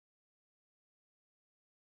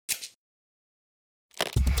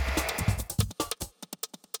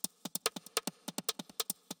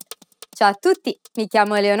Ciao a tutti, mi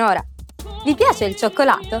chiamo Eleonora. Vi piace il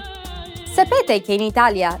cioccolato? Sapete che in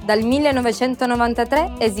Italia dal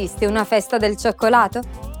 1993 esiste una festa del cioccolato?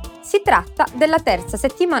 Si tratta della terza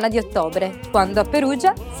settimana di ottobre, quando a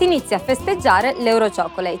Perugia si inizia a festeggiare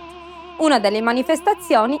l'Eurociocolate, una delle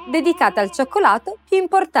manifestazioni dedicate al cioccolato più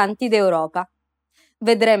importanti d'Europa.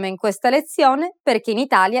 Vedremo in questa lezione perché in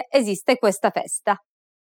Italia esiste questa festa.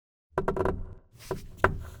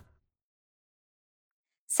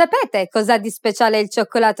 Sapete cos'ha di speciale il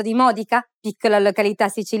cioccolato di Modica, piccola località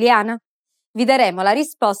siciliana? Vi daremo la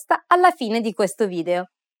risposta alla fine di questo video.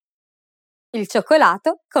 Il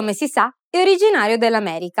cioccolato, come si sa, è originario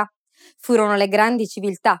dell'America. Furono le grandi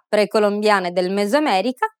civiltà precolombiane del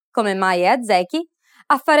Mesoamerica, come Maya e Aztechi,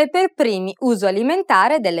 a fare per primi uso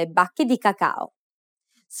alimentare delle bacche di cacao.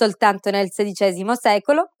 Soltanto nel XVI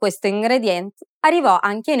secolo questo ingrediente arrivò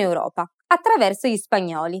anche in Europa, attraverso gli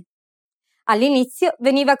spagnoli. All'inizio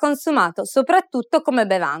veniva consumato soprattutto come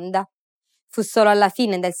bevanda. Fu solo alla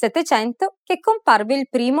fine del Settecento che comparve il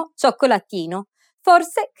primo cioccolatino,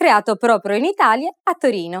 forse creato proprio in Italia, a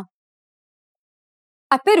Torino.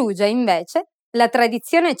 A Perugia, invece, la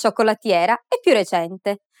tradizione cioccolatiera è più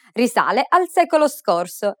recente, risale al secolo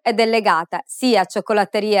scorso ed è legata sia a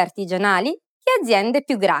cioccolaterie artigianali che aziende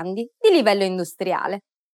più grandi di livello industriale.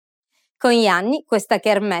 Con gli anni questa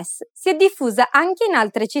kermesse si è diffusa anche in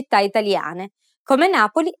altre città italiane, come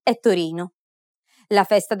Napoli e Torino. La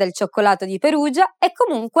festa del cioccolato di Perugia è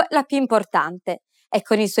comunque la più importante e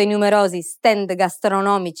con i suoi numerosi stand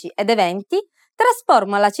gastronomici ed eventi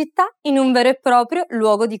trasforma la città in un vero e proprio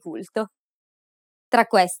luogo di culto. Tra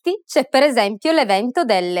questi c'è per esempio l'evento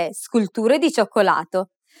delle sculture di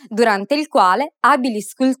cioccolato, durante il quale abili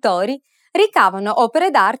scultori ricavano opere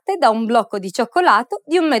d'arte da un blocco di cioccolato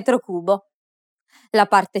di 1 metro cubo. La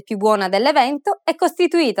parte più buona dell'evento è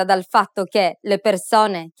costituita dal fatto che le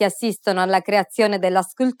persone che assistono alla creazione della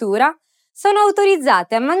scultura sono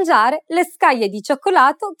autorizzate a mangiare le scaglie di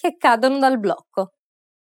cioccolato che cadono dal blocco.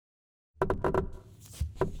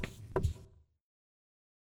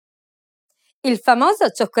 Il famoso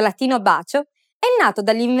cioccolatino bacio è nato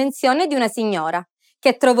dall'invenzione di una signora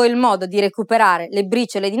che trovò il modo di recuperare le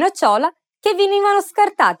briciole di nocciola che venivano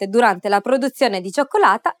scartate durante la produzione di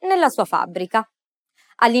cioccolata nella sua fabbrica.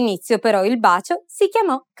 All'inizio però il bacio si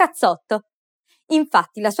chiamò cazzotto.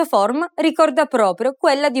 Infatti la sua forma ricorda proprio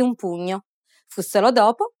quella di un pugno. Fu solo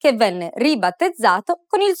dopo che venne ribattezzato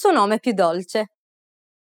con il suo nome più dolce.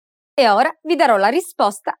 E ora vi darò la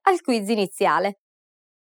risposta al quiz iniziale.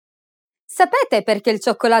 Sapete perché il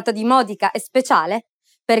cioccolato di Modica è speciale?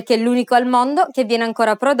 Perché è l'unico al mondo che viene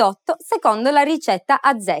ancora prodotto secondo la ricetta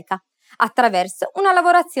azteca, attraverso una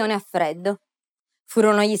lavorazione a freddo.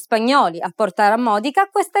 Furono gli spagnoli a portare a Modica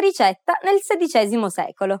questa ricetta nel XVI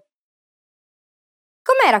secolo.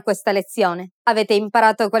 Com'era questa lezione? Avete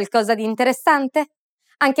imparato qualcosa di interessante?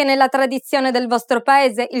 Anche nella tradizione del vostro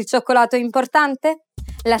paese il cioccolato è importante?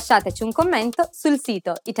 Lasciateci un commento sul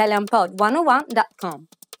sito italianpod101.com.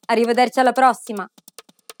 Arrivederci alla prossima!